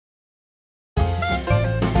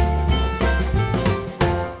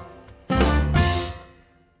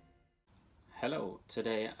Hello,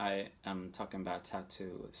 today I am talking about how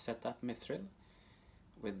to set up Mithril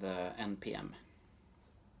with the npm.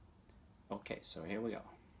 Okay, so here we go.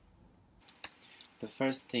 The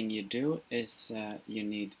first thing you do is you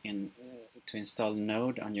need to install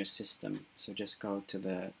Node on your system. So just go to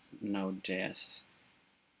the Node.js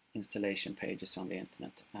installation pages on the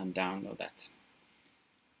internet and download that.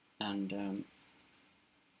 And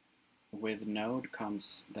with Node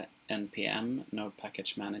comes the npm Node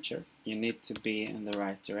Package Manager. You need to be in the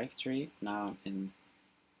right directory. Now I'm in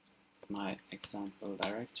my example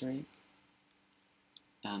directory,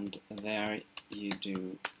 and there you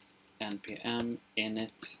do npm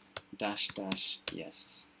init --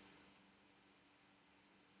 yes.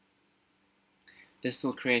 This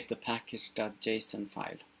will create the package.json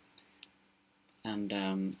file. And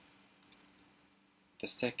the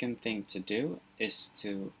second thing to do is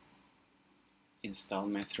to install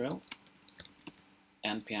Mithril.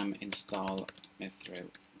 npm install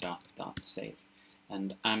mithril.save.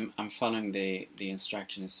 And I'm following the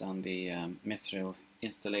instructions on the Mithril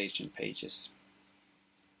installation pages.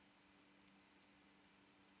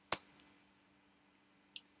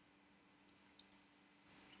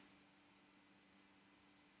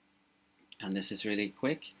 And this is really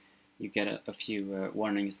quick. You get a few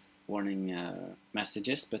warning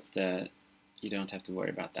messages, but you don't have to worry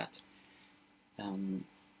about that.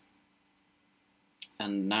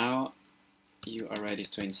 And now you are ready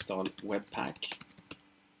to install webpack.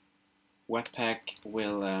 Webpack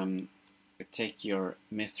will take your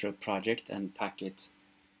Mithril project and pack it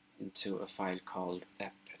into a file called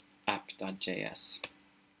app.js.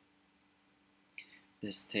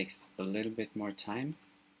 This takes a little bit more time.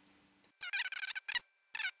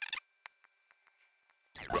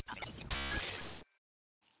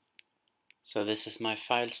 So this is my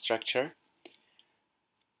file structure.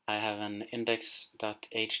 I have an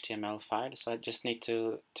index.html file, so I just need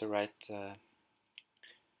to write a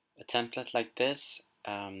template like this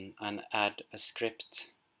and add a script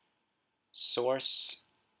source,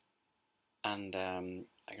 and I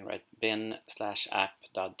can write bin/app.js.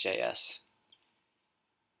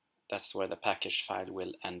 That's where the package file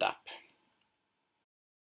will end up.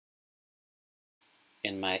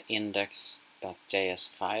 In my index.js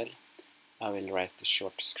file, I will write a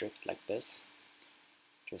short script like this.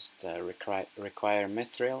 Just require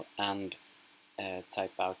Mithril and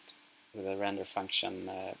type out with a render function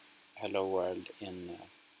hello world in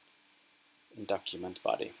document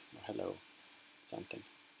body, or hello something.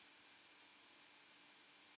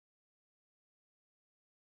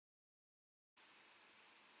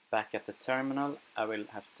 Back at the terminal, I will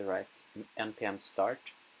have to write npm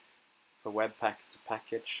start for webpack to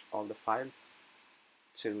package all the files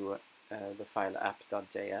to the file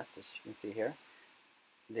app.js, as you can see here.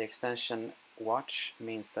 The extension watch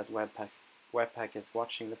means that webpack is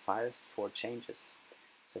watching the files for changes.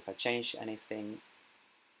 So if I change anything,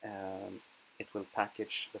 it will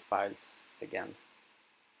package the files again.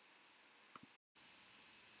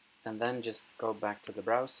 And then just go back to the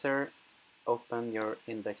browser, open your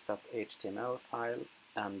index.html file,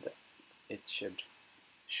 and it should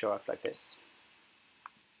show up like this.